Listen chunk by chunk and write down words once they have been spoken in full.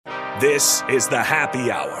This is the Happy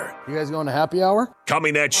Hour. You guys going to happy hour?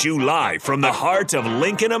 Coming at you live from the heart of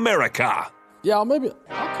Lincoln, America. Yeah, I'll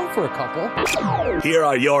come for a couple. Here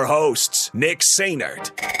are your hosts, Nick Sainert.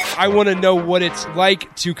 I want to know what it's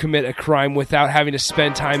like to commit a crime without having to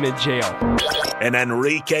spend time in jail. And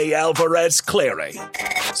Enrique Alvarez Clary.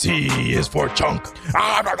 C is for chunk.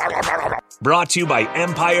 Brought to you by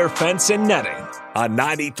Empire Fence and Netting on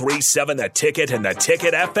 93.7 The Ticket and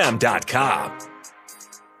theticketfm.com.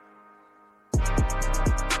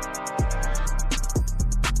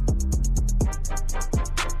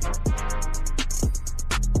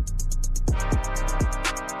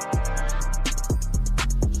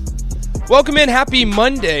 Welcome in. Happy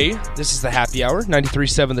Monday. This is the Happy Hour,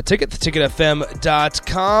 93.7 The Ticket,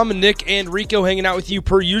 theticketfm.com. Nick and Rico hanging out with you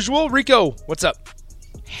per usual. Rico, what's up?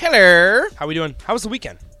 Hello. How we doing? How was the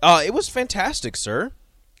weekend? It was fantastic, sir.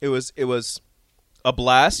 It was a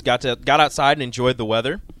blast. Got outside and enjoyed the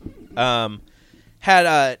weather. Had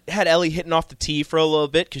Ellie hitting off the tee for a little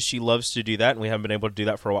bit because she loves to do that, and we haven't been able to do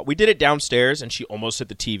that for a while. We did it downstairs, and she almost hit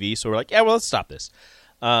the TV, so we're like, yeah, well, let's stop this.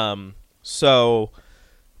 So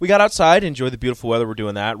we got outside, enjoyed the beautiful weather. We're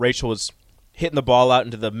doing that. Rachel was hitting the ball out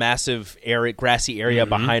into the massive grassy area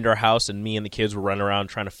behind our house, and me and the kids were running around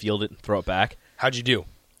trying to field it and throw it back. How'd you do?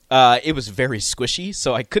 It was very squishy,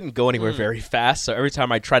 so I couldn't go anywhere very fast. So every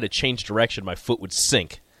time I tried to change direction, my foot would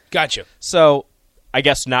sink. Gotcha. So I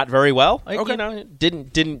guess not very well. Okay.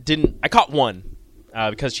 Didn't. I caught one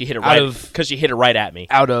because she hit it right at me.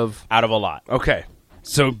 Out of a lot. Okay.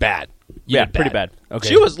 So bad. Yeah, pretty bad. Okay.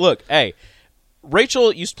 She was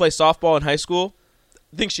Rachel used to play softball in high school.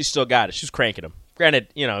 I think she still got it. She was cranking them. Granted,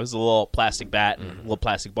 it was a little plastic bat and a little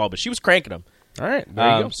plastic ball, but she was cranking them. All right,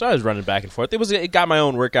 there you go. So I was running back and forth. It got my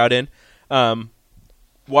own workout in.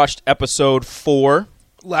 Watched episode 4.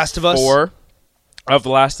 Last of Us. 4 of The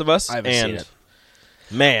Last of Us. I haven't seen it.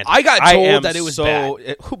 Man, I got told that it was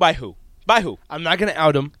bad. By who? By who? I'm not going to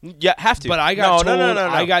out him. Yeah, have to. But I got told. No.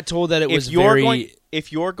 I got told that it was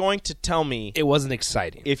If you're going to tell me, it wasn't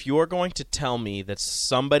exciting. If you're going to tell me that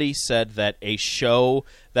somebody said that a show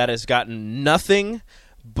that has gotten nothing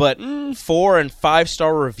but 4 and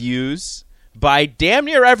 5-star reviews by damn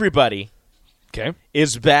near everybody,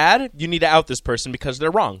 is bad, you need to out this person because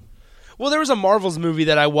they're wrong. Well, there was a Marvel's movie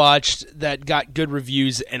that I watched that got good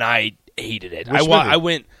reviews, and I hated it. Which movie? I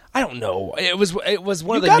went. I don't know. It was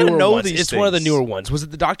one of the newer ones. It's one of the newer ones. Was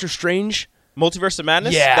it the Doctor Strange? Multiverse of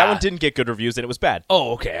Madness? Yeah. That one didn't get good reviews, and it was bad.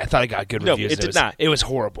 Oh, okay. I thought it got good reviews. No, it did not. It was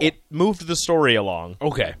horrible. It moved the story along.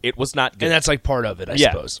 Okay. It was not good. And that's like part of it, I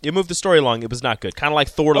suppose. It moved the story along. It was not good. Kind of like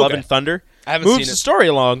Thor Love and Thunder. I haven't seen it. Moves the story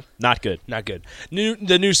along. Not good. Not good.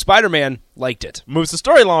 The new Spider-Man, liked it. Moves the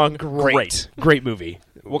story along. Great movie.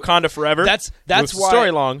 Wakanda Forever. That's moves why the story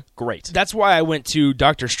along. Great. That's why I went to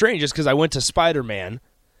Doctor Strange, just because I went to Spider-Man.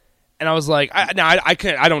 And I was like, I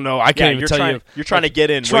can't. I don't know. I can't even tell you. You're trying to get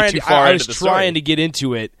in way too far into the story. I was trying to get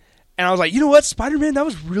into it, and I was like, you know what, Spider-Man, that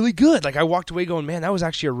was really good. Like, I walked away going, man, that was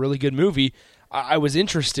actually a really good movie. I was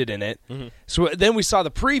interested in it. Mm-hmm. So then we saw the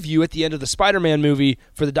preview at the end of the Spider-Man movie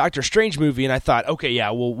for the Doctor Strange movie, and I thought, okay, yeah,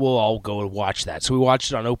 we'll all go watch that. So we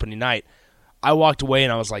watched it on opening night. I walked away,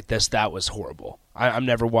 and I was like, that was horrible. I'm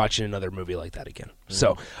never watching another movie like that again. Mm-hmm.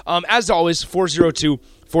 So, as always,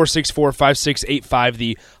 402-464-5685,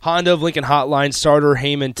 the Honda of Lincoln hotline, starter,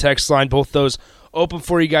 Heyman text line, both those open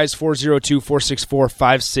for you guys,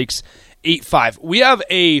 402-464-5685. We have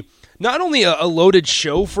not only a loaded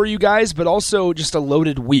show for you guys, but also just a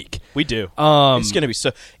loaded week. We do. It's going to be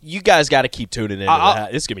so. You guys got to keep tuning into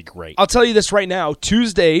that. It's going to be great. I'll tell you this right now.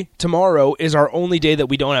 Tuesday, tomorrow, is our only day that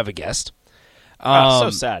we don't have a guest. So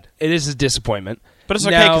sad. It is a disappointment. But it's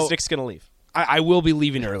okay because Nick's going to leave. I will be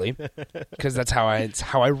leaving early because that's how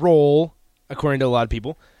I roll, according to a lot of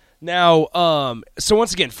people. Now, so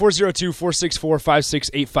once again,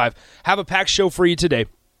 402-464-5685. Have a packed show for you today.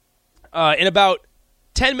 In about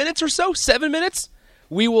 10 minutes or so, 7 minutes,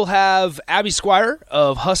 we will have Abby Squire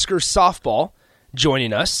of Husker Softball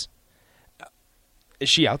joining us. Is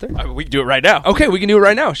she out there? We can do it right now. Okay, we can do it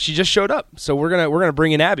right now. She just showed up, so we're gonna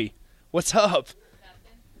bring in Abby. What's up?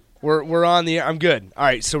 We're on the air. I'm good. All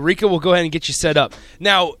right, so Rika will go ahead and get you set up.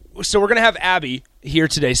 Now, so we're going to have Abby here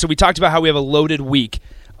today. So we talked about how we have a loaded week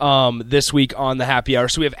this week on the Happy Hour.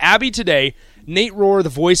 So we have Abby today, Nate Rohr, the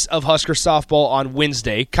voice of Husker Softball, on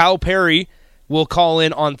Wednesday. Kyle Perry will call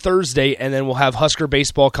in on Thursday, and then we'll have Husker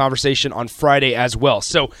Baseball conversation on Friday as well.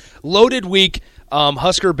 So loaded week. Baseball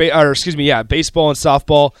and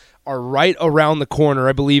softball are right around the corner.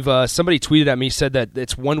 I believe somebody tweeted at me, said that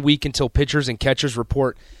it's 1 week until pitchers and catchers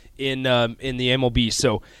report in the MLB.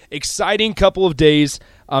 So exciting couple of days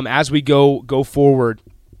as we go forward.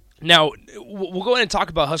 Now, we'll go ahead and talk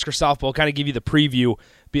about Husker softball, kind of give you the preview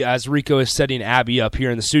as Rico is setting Abby up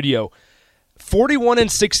here in the studio.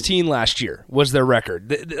 41-16 last year was their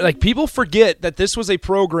record. Like, people forget that this was a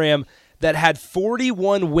program that had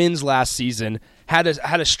 41 wins last season, had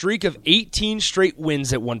a streak of 18 straight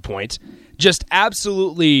wins at one point. Just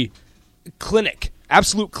absolute clinic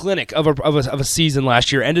of a season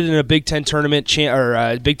last year. Ended in a Big Ten tournament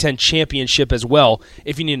or Big Ten championship as well.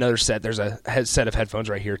 If you need another set, there's a set of headphones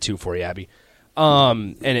right here too for you, Abby.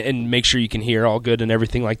 And make sure you can hear all good and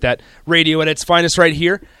everything like that. Radio at its finest right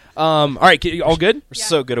here. All right, all good? We're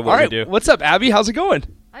so good at what we do. What's up, Abby? How's it going?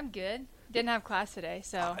 I'm good. Didn't have class today,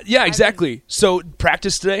 so. Yeah, exactly. So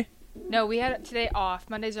practice today? No, we had today off.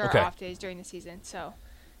 Mondays are Okay. our off days during the season, so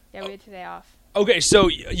yeah, we had today off. Okay, so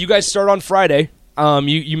you guys start on Friday.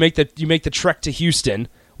 You make the trek to Houston.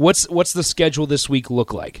 What's the schedule this week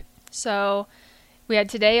look like? So we had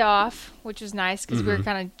today off, which was nice because we were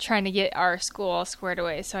kind of trying to get our school all squared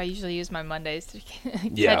away. So I usually use my Mondays to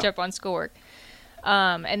catch up on schoolwork.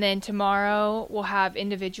 And then tomorrow we'll have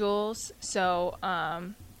individuals. So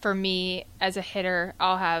for me as a hitter,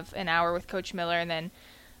 I'll have an hour with Coach Miller, and then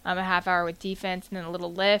a half hour with defense, and then a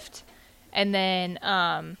little lift. And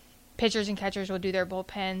then pitchers and catchers will do their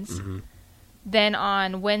bullpens. Then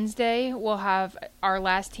on Wednesday, we'll have our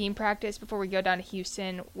last team practice before we go down to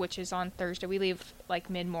Houston, which is on Thursday. We leave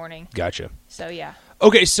like mid-morning. Gotcha. So, yeah.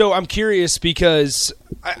 Okay, so I'm curious because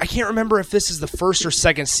I can't remember if this is the first or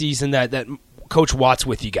second season that Coach Watt's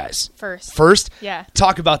with you guys. First? Yeah.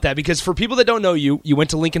 Talk about that, because for people that don't know you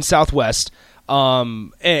went to Lincoln Southwest,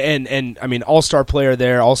 and I mean, all-star player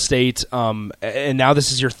there, all-state, and now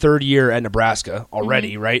this is your third year at Nebraska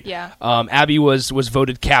already, right? Yeah. Abby was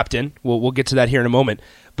voted captain. We'll get to that here in a moment.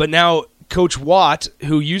 But now Coach Watt,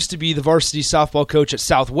 who used to be the varsity softball coach at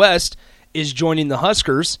Southwest, is joining the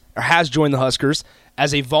Huskers, or has joined the Huskers,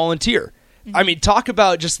 as a volunteer. I mean, talk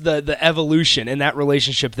about just the evolution in that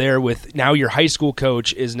relationship there with now your high school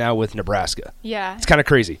coach is now with Nebraska. Yeah. It's kind of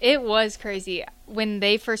crazy. It was crazy. When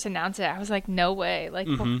they first announced it, I was like, no way. Like,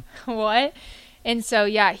 what? And so,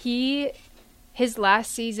 yeah, his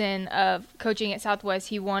last season of coaching at Southwest,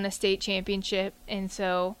 he won a state championship. And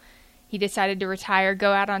so he decided to retire,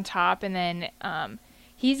 go out on top. And then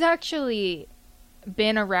he's actually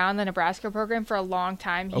been around the Nebraska program for a long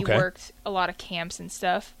time. He worked a lot of camps and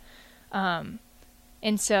stuff.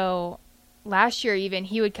 And so last year even,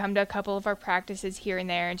 he would come to a couple of our practices here and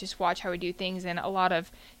there and just watch how we do things. And a lot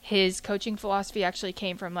of his coaching philosophy actually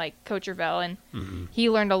came from like Coach Ravel, and he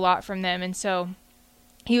learned a lot from them. And so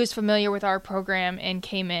he was familiar with our program and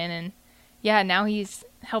came in, and yeah, now he's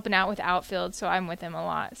helping out with outfield. So I'm with him a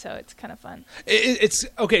lot. So it's kind of fun. It's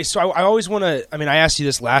okay. So I always want to, I mean, I asked you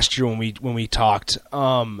this last year when we talked,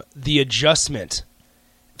 the adjustment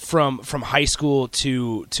from high school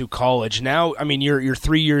to college. Now, I mean, you're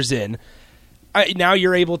 3 years in. Now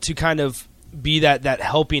you're able to kind of be that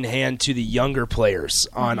helping hand to the younger players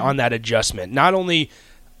on that adjustment. Not only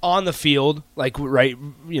on the field, like, right,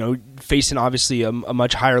 facing obviously a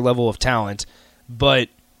much higher level of talent, but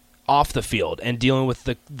off the field and dealing with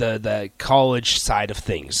the college side of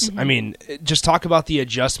things. I mean, just talk about the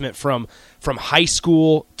adjustment from high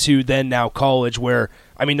school to then now college, where,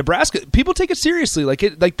 I mean, Nebraska, people take it seriously.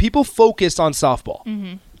 Like people focus on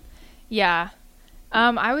softball. Yeah.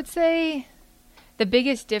 I would say the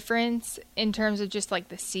biggest difference in terms of just like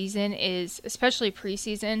the season is, especially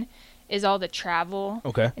preseason, is all the travel.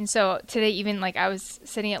 Okay. And so today, even like I was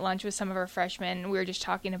sitting at lunch with some of our freshmen, and we were just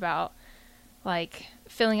talking about like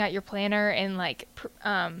filling out your planner and like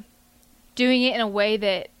doing it in a way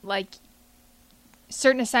that like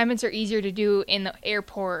certain assignments are easier to do in the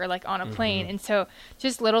airport or like on a plane. And so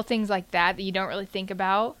just little things like that you don't really think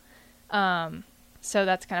about. So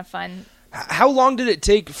that's kind of fun. How long did it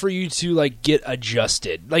take for you to like get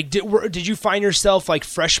adjusted? Like, did you find yourself like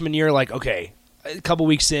freshman year, like, okay, a couple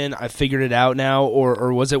weeks in, I figured it out now,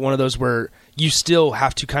 or was it one of those where you still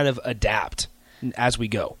have to kind of adapt as we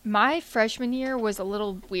go? My freshman year was a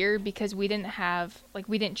little weird because we didn't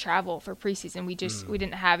travel for preseason. We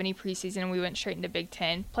didn't have any preseason. We went straight into Big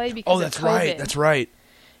Ten play because of COVID. That's right.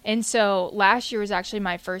 And so last year was actually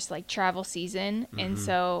my first like travel season, and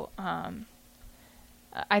so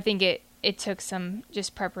I think it took some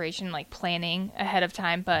just preparation, like planning ahead of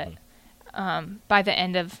time. But by the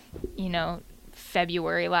end of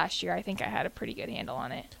February last year, I think I had a pretty good handle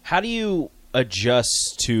on it. How do you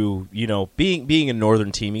adjust to, being a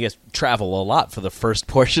northern team? You guys travel a lot for the first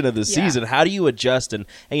portion of the season. How do you adjust and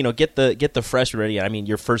get the freshmen ready? I mean,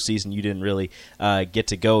 your first season you didn't really get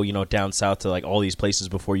to go down south to like all these places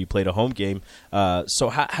before you played a home game. So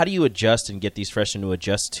how do you adjust and get these freshmen to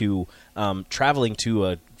adjust to traveling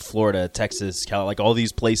to Florida, Texas, Cal, like all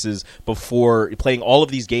these places before playing all of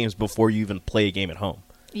these games before you even play a game at home?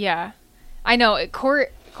 Yeah, I know.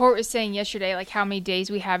 Court was saying yesterday like how many days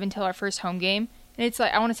we have until our first home game, and it's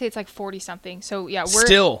like I want to say it's like 40 something. So yeah, we're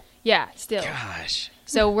still. Gosh.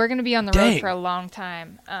 So we're gonna be on the road for a long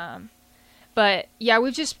time. But yeah,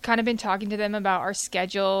 we've just kind of been talking to them about our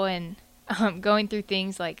schedule and going through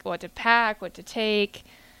things like what to pack, what to take,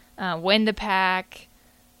 when to pack,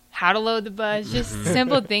 how to load the bus, just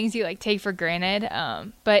simple things you like take for granted.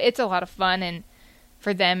 But it's a lot of fun, and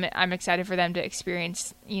for them, I'm excited for them to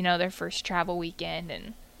experience, their first travel weekend,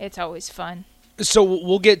 and it's always fun. So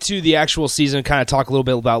we'll get to the actual season and kind of talk a little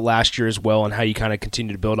bit about last year as well and how you kind of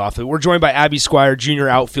continue to build off it. We're joined by Abby Squire, junior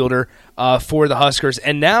outfielder for the Huskers.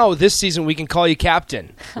 And now this season we can call you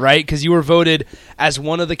captain, right? Because you were voted as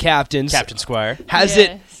one of the captains. Captain Squire. Has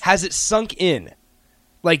it sunk in?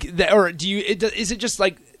 Like, or is it just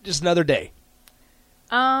like just another day?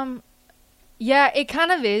 Yeah, it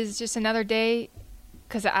kind of is just another day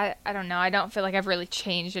because I don't know. I don't feel like I've really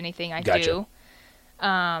changed anything I do.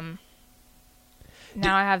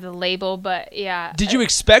 Now I have the label, but yeah. Did you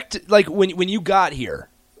expect, like, when you got here,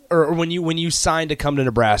 or when you signed to come to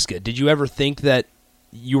Nebraska, did you ever think that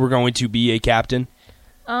you were going to be a captain?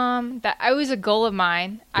 That it was a goal of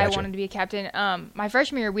mine. Gotcha. I wanted to be a captain. My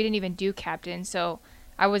freshman year we didn't even do captain, so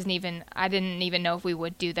I didn't even know if we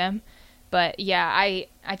would do them. But yeah, I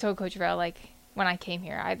told Coach Rell, like, when I came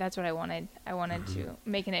here, that's what I wanted. I wanted to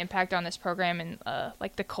make an impact on this program and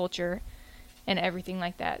like the culture and everything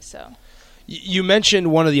like that. So. You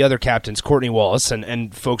mentioned one of the other captains, Courtney Wallace,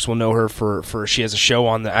 and folks will know her for she has a show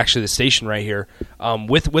on the station right here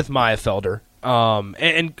with Maya Felder.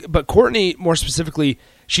 But Courtney, more specifically,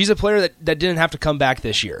 she's a player that didn't have to come back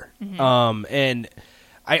this year. And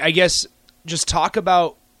I guess just talk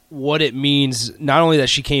about what it means, not only that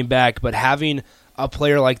she came back, but having a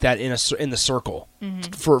player like that in the circle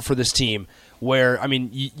for this team. Where, I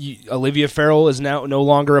mean, Olivia Farrell is now no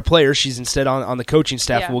longer a player; she's instead on the coaching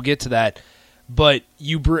staff. Yeah. We'll get to that. But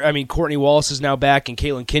Courtney Wallace is now back, and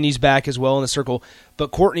Caitlin Kinney's back as well in the circle.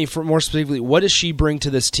 But Courtney, for more specifically, what does she bring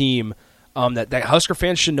to this team that Husker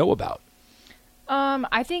fans should know about?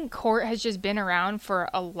 I think Court has just been around for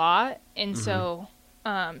a lot, and so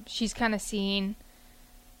she's kind of seen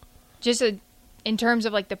just in terms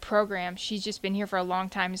of like the program. She's just been here for a long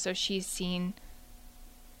time, so she's seen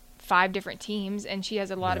 5 different teams, and she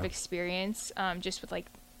has a lot of experience just with like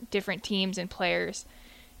different teams and players,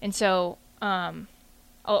 and so.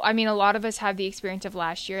 I mean, a lot of us have the experience of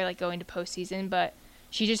last year, like going to postseason, but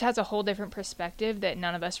she just has a whole different perspective that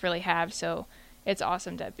none of us really have. So it's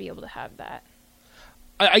awesome to be able to have that.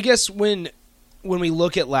 I guess when we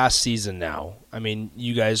look at last season now, I mean,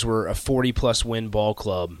 you guys were a 40-plus win ball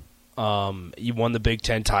club. You won the Big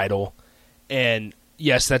Ten title, and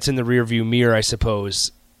yes, that's in the rearview mirror, I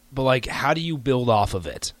suppose. But like, how do you build off of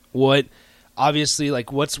it? Obviously,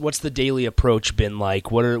 like, what's the daily approach been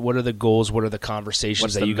like? What are the goals? What are the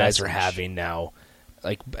conversations that you guys are having now?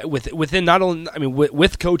 Like within not only, I mean,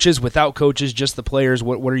 with coaches, without coaches, just the players.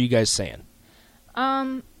 What are you guys saying?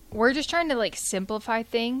 We're just trying to like simplify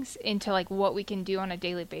things into like what we can do on a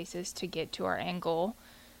daily basis to get to our end goal.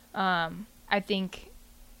 I think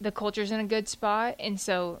the culture's in a good spot, and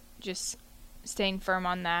so just staying firm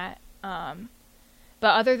on that.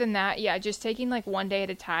 But other than that, yeah, just taking like one day at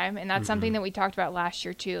a time. And that's something that we talked about last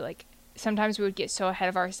year too. Like sometimes we would get so ahead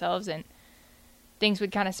of ourselves and things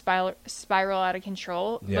would kind of spiral out of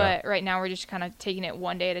control. Yeah. But right now we're just kind of taking it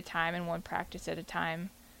one day at a time and one practice at a time.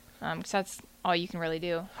 Because that's all you can really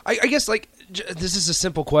do. I guess like this is a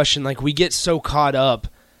simple question. Like we get so caught up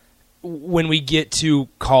when we get to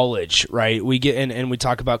college, right? We get and we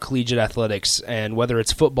talk about collegiate athletics, and whether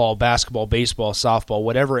it's football, basketball, baseball, softball,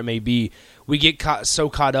 whatever it may be, we get so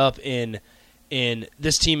caught up in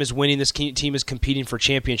this team is winning, this team is competing for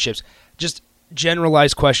championships. Just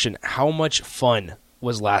generalized question: how much fun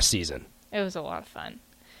was last season? It was a lot of fun.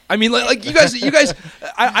 I mean, like you guys.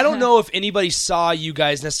 I don't know if anybody saw you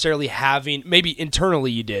guys necessarily having, maybe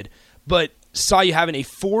internally you did, but saw you having a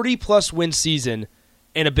 40-plus win season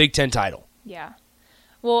and a Big Ten title. Yeah.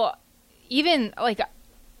 Well, even, like,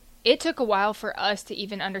 it took a while for us to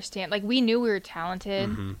even understand. Like, we knew we were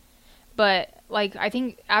talented, but, like, I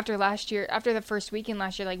think after the first weekend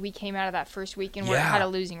last year, like, we came out of that first weekend where it had a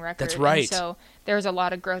losing record. That's right. And so there was a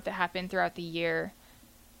lot of growth that happened throughout the year.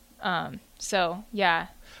 So yeah.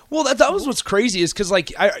 Well, that was what's crazy is because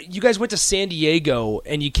you guys went to San Diego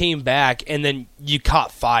and you came back and then you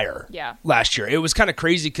caught fire. Yeah. Last year, it was kind of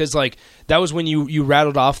crazy because that was when you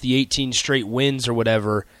rattled off the 18 straight wins or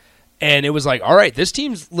whatever, and it was like, all right, this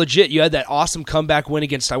team's legit. You had that awesome comeback win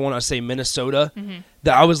against, I want to say, Minnesota. Mm-hmm.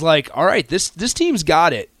 That I was like, all right, this team's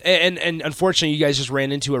got it. And unfortunately, you guys just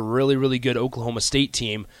ran into a really really good Oklahoma State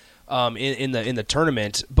team in the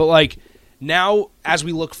tournament. But now, as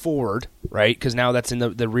we look forward, right? Because now that's in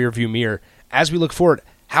the rear view mirror. As we look forward,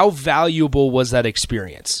 how valuable was that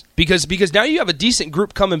experience? Because now you have a decent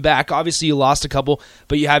group coming back. Obviously, you lost a couple,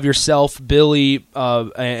 but you have yourself, Billy,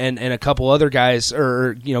 and a couple other guys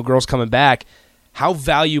or girls coming back. How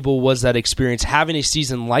valuable was that experience having a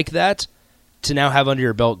season like that to now have under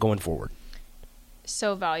your belt going forward?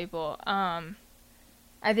 So valuable. I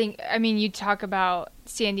mean, you talk about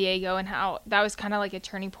San Diego and how that was kind of like a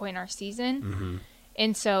turning point in our season. Mm-hmm.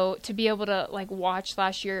 And so to be able to watch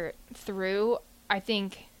last year through, I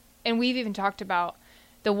think, and we've even talked about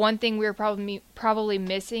the one thing we were probably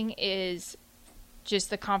missing is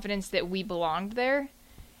just the confidence that we belonged there.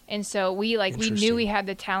 And so we knew we had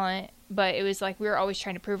the talent, but it was we were always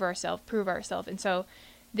trying to prove ourselves. And so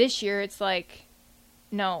this year it's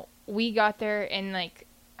no, we got there and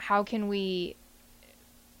how can we,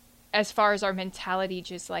 as far as our mentality,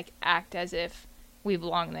 just act as if we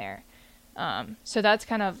belong there. So that's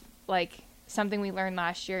kind of something we learned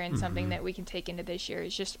last year and something that we can take into this year.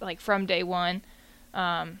 Is just from day one,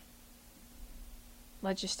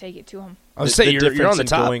 let's just take it to them. I was saying you're on the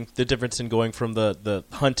top. The difference in going from the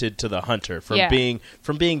hunted to the hunter, from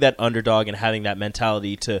being that underdog and having that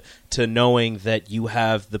mentality to knowing that you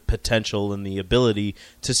have the potential and the ability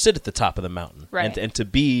to sit at the top of the mountain, right, and to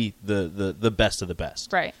be the best of the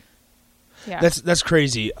best, right. Yeah. That's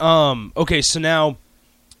crazy. Okay, so now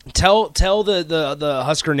tell the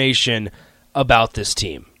Husker Nation about this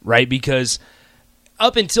team, right? Because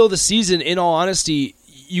up until the season, in all honesty,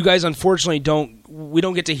 you guys unfortunately we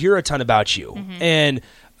don't get to hear a ton about you. Mm-hmm.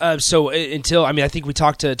 And so until, I think we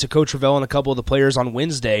talked to Coach Ravel and a couple of the players on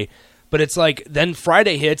Wednesday, but it's then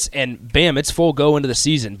Friday hits and bam, it's full go into the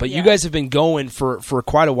season. But you guys have been going for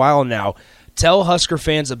quite a while now. Tell Husker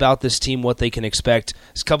fans about this team, what they can expect.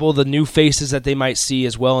 There's a couple of the new faces that they might see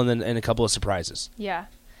as well, and a couple of surprises. Yeah.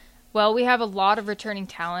 Well, we have a lot of returning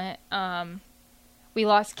talent. We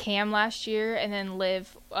lost Cam last year and then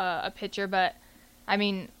Liv, a pitcher, but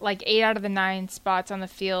 8 out of the 9 spots on the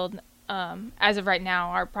field as of right now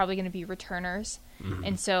are probably going to be returners. Mm-hmm.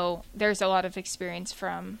 And so there's a lot of experience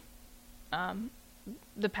from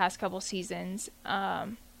the past couple seasons.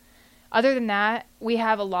 Other than that, we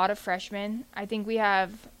have a lot of freshmen. I think we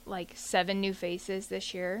have 7 new faces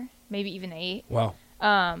this year, maybe even 8. Wow.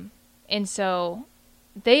 And so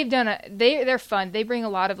they're fun. They bring a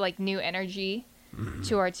lot of new energy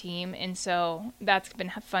to our team, and so that's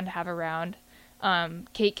been fun to have around.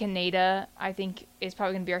 Kate Kaneda, I think, is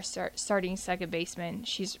probably going to be our starting second baseman.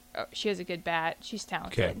 She has a good bat. She's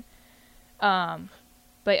talented. Okay.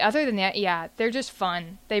 But other than that, yeah, they're just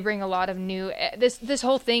fun. They bring a lot of new. This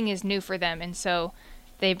whole thing is new for them, and so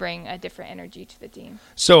they bring a different energy to the team.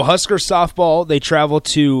 So Husker softball, they travel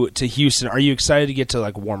to Houston. Are you excited to get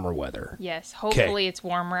to warmer weather? Yes, hopefully it's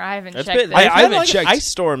warmer. I haven't checked. I haven't checked ice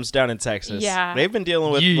storms down in Texas. Yeah, they've been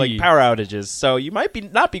dealing with power outages, so you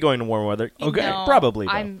might not be going to warm weather. Okay, no, probably.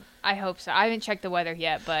 I hope so. I haven't checked the weather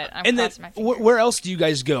yet, but I'm crossing my fingers. fingers. Where else do you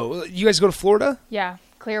guys go? You guys go to Florida? Yeah.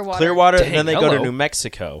 Clearwater. Dang, and then they go to New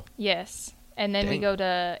Mexico. Yes. And then we go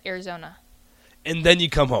to Arizona. And then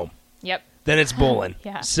you come home. Yep. Then it's bowling.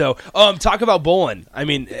 Yeah. So, talk about bowling.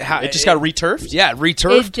 It just got returfed? Yeah,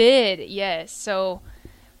 returfed. It did, yes. So,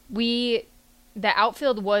 the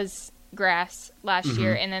outfield was grass last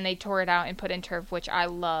year, and then they tore it out and put in turf, which I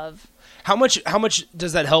love. How much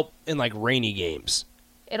does that help in rainy games?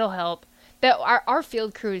 It'll help. Our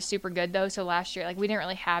field crew is super good though. So last year, we didn't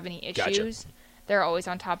really have any issues. Gotcha. They're always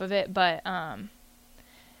on top of it, but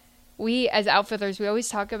we as outfielders, we always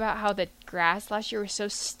talk about how the grass last year was so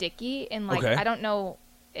sticky, and I don't know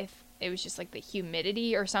if it was just the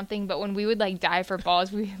humidity or something, but when we would dive for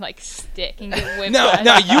balls, we would stick and get whipped. No,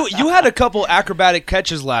 you had a couple acrobatic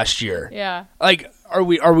catches last year. Yeah. Are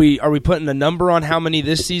we putting a number on how many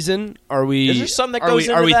this season? Is there something that goes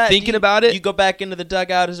into that? Are we thinking about it? You go back into the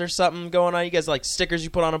dugout. Is there something going on? You guys stickers you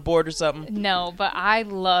put on a board or something? No, but I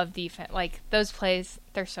love defense. Those plays,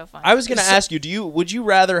 they're so fun. I was going to ask you, would you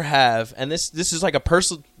rather have, and this is a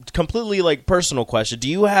completely personal question. Do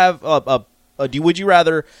you have would you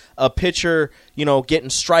rather a pitcher, getting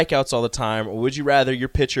strikeouts all the time, or would you rather your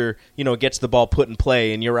pitcher, gets the ball put in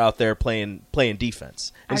play and you're out there playing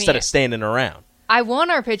defense instead of standing around? I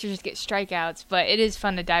want our pitchers to get strikeouts, but it is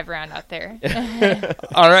fun to dive around out there.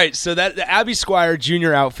 All right, so that Abby Squire,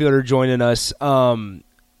 junior outfielder, joining us.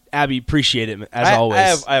 Abby, appreciate it as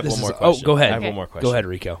always. I have one more question. Oh, go ahead. I have one more question. Go ahead,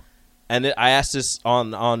 Rico. And I asked this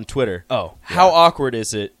on Twitter. Oh, how awkward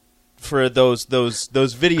is it for those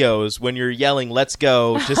videos when you're yelling "Let's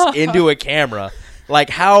go" just into a camera? Like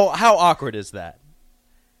how awkward is that?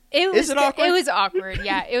 Is it awkward? It was awkward.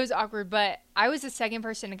 Yeah, it was awkward. But I was the second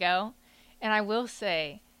person to go, and I will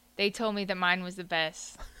say they told me that mine was the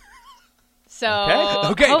best. So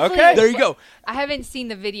Okay. hopefully- There you go. I haven't seen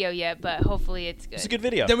the video yet, but hopefully it's good. It's a good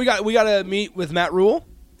video. Then we got to meet with Matt Rule.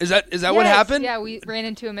 Is that what Yes, happened? Yeah, we ran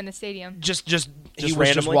into him in the stadium. Just he was just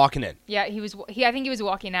randomly? walking in. Yeah, I think he was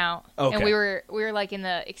walking out, Okay. and we were like in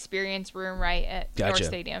the experience room right at Gotcha. North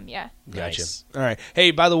Stadium. Yeah. Gotcha. Nice. All right.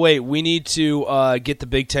 Hey, by the way, we need to get the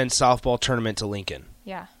Big Ten softball tournament to Lincoln.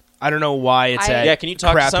 Yeah. I don't know why it's at Yeah, can you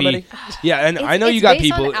talk to crappy. somebody? Yeah, and I know It's you got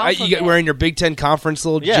based on people. You get alphabet. wearing your Big Ten conference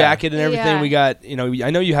little Yeah. jacket and everything. Yeah. We got,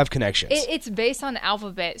 I know you have connections. It's based on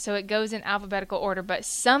alphabet, so it goes in alphabetical order. But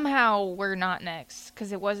somehow we're not next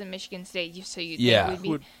because it wasn't Michigan State. So you Yeah. think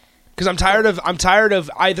we'd be. Because I'm tired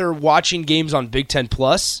of either watching games on Big Ten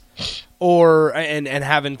Plus, or and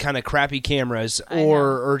having kind of crappy cameras I know.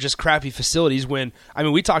 or just crappy facilities. When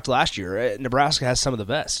we talked last year, Nebraska has some of the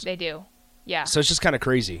best. They do. Yeah. So it's just kind of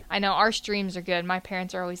crazy. I know our streams are good. My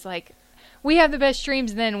parents are always like, "We have the best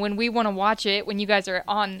streams." Then when we want to watch it, when you guys are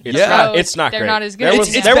on, It's the not- road, it's not They're great. not as There good.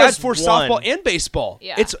 was- It's there bad was for one- softball and baseball.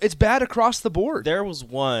 Yeah. It's bad across the board. There was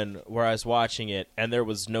one where I was watching it and there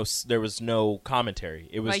was no commentary.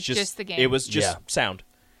 It was Like, just the game. It was just Yeah. sound.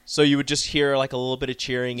 So you would just hear like a little bit of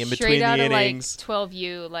cheering in Straight between out the of innings. like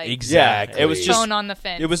 12U, like Exactly. Yeah, it was just- phone on the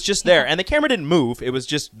fence. It was just there, and the camera didn't move. It was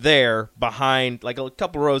just there behind, like a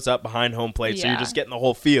couple rows up behind home plate. So you're Yeah. just getting the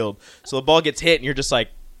whole field. So the ball gets hit, and you're just like,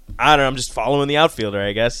 I don't know. I'm just following the outfielder,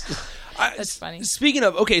 I guess. That's funny. Speaking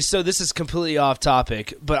of, okay, so this is completely off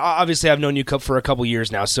topic, but obviously I've known you for a couple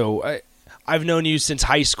years now. So I've known you since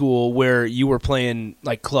high school, where you were playing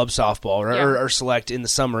like club softball or select in the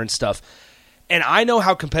summer and stuff. And I know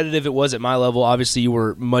how competitive it was at my level. Obviously, you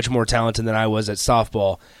were much more talented than I was at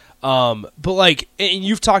softball. But like, and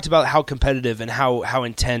you've talked about how competitive and how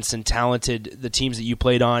intense and talented the teams that you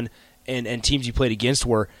played on and teams you played against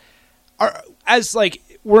were. As like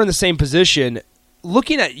we're in the same position,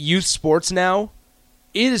 looking at youth sports now,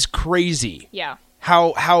 it is crazy Yeah.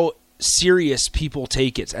 how serious people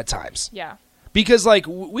take it at times. Yeah. Because like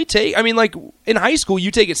we take, like in high school you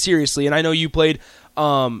take it seriously, and I know you played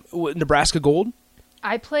Nebraska Gold.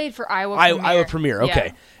 I played for Iowa Premier. Iowa Premier,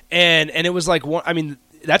 okay, and it was like one.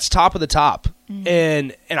 That's top of the top,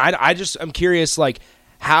 and I'm curious, like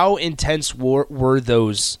how intense were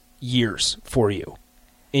those years for you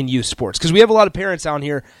in youth sports? Because we have a lot of parents out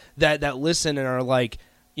here that listen and are like,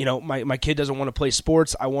 my kid doesn't want to play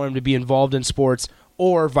sports. I want him to be involved in sports,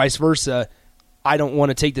 or vice versa. I don't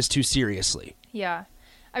want to take this too seriously. Yeah.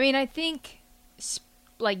 I think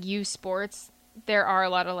like youth sports, there are a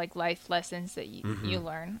lot of like life lessons that you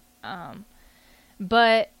learn.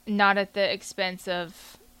 But not at the expense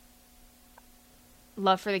of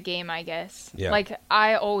love for the game, I guess. Yeah. Like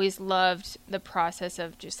I always loved the process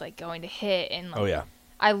of just like going to hit and like, Oh yeah.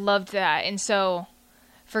 I loved that. And so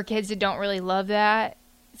for kids that don't really love that,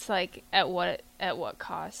 it's like at what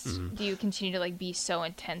cost do you continue to like be so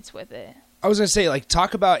intense with it? I was going to say, like,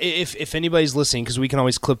 talk about, if anybody's listening, because we can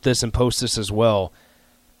always clip this and post this as well,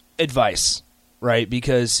 advice, right?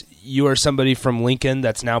 Because you are somebody from Lincoln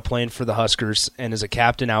that's now playing for the Huskers and is a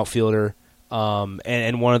captain outfielder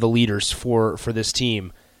and one of the leaders for this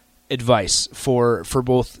team. Advice for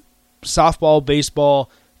both softball, baseball,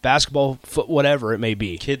 basketball, whatever it may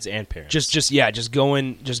be. Kids and parents. Just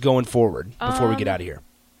going forward before we get out of here.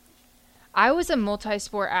 I was a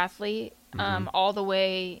multi-sport athlete all the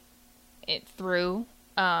way through.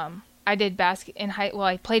 I did I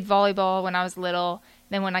played volleyball when I was little.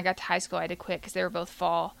 Then when I got to high school, I had to quit because they were both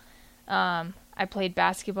fall. I played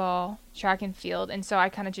basketball, track and field, and so I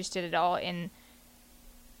kind of just did it all. And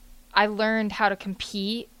I learned how to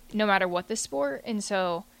compete no matter what the sport. And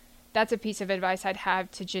so that's a piece of advice I'd have,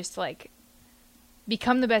 to just like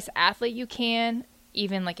become the best athlete you can,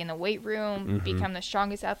 even like in the weight room, become the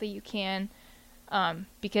strongest athlete you can,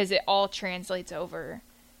 because it all translates over.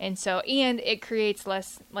 And it creates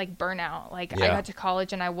less like burnout. Like I got to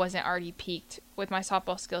college and I wasn't already peaked with my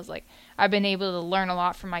softball skills. Like I've been able to learn a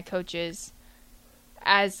lot from my coaches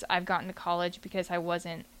as I've gotten to college, because I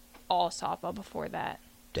wasn't all softball before that.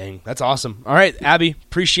 Dang, that's awesome. All right, Abby,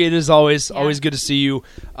 appreciate it as always. Yeah. Always good to see you.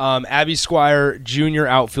 Abby Squire, junior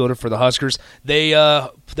outfielder for the Huskers. They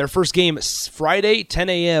their first game is Friday, 10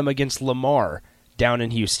 a.m. against Lamar down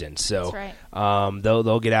in Houston. So That's right.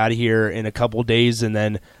 they'll get out of here in a couple days, and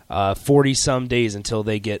then 40 some days until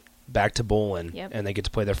they get back to Bowling, Yep. and they get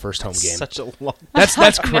to play their first home game. Such a long.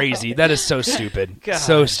 That's crazy. That is so stupid.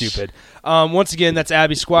 So Gosh. stupid. Once again, that's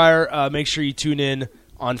Abby Squire. Make sure you tune in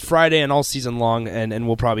on Friday and all season long, and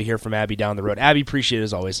we'll probably hear from Abby down the road. Abby, appreciate it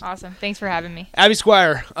as always. Awesome. Thanks for having me. Abby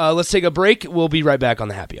Squire, let's take a break. We'll be right back on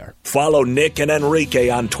the Happy Hour. Follow Nick and Enrique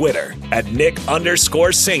on Twitter at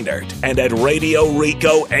Nick_Sainert and at Radio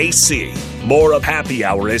Rico AC. More of Happy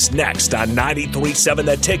Hour is next on 93.7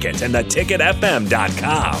 The Ticket and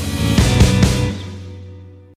theticketfm.com.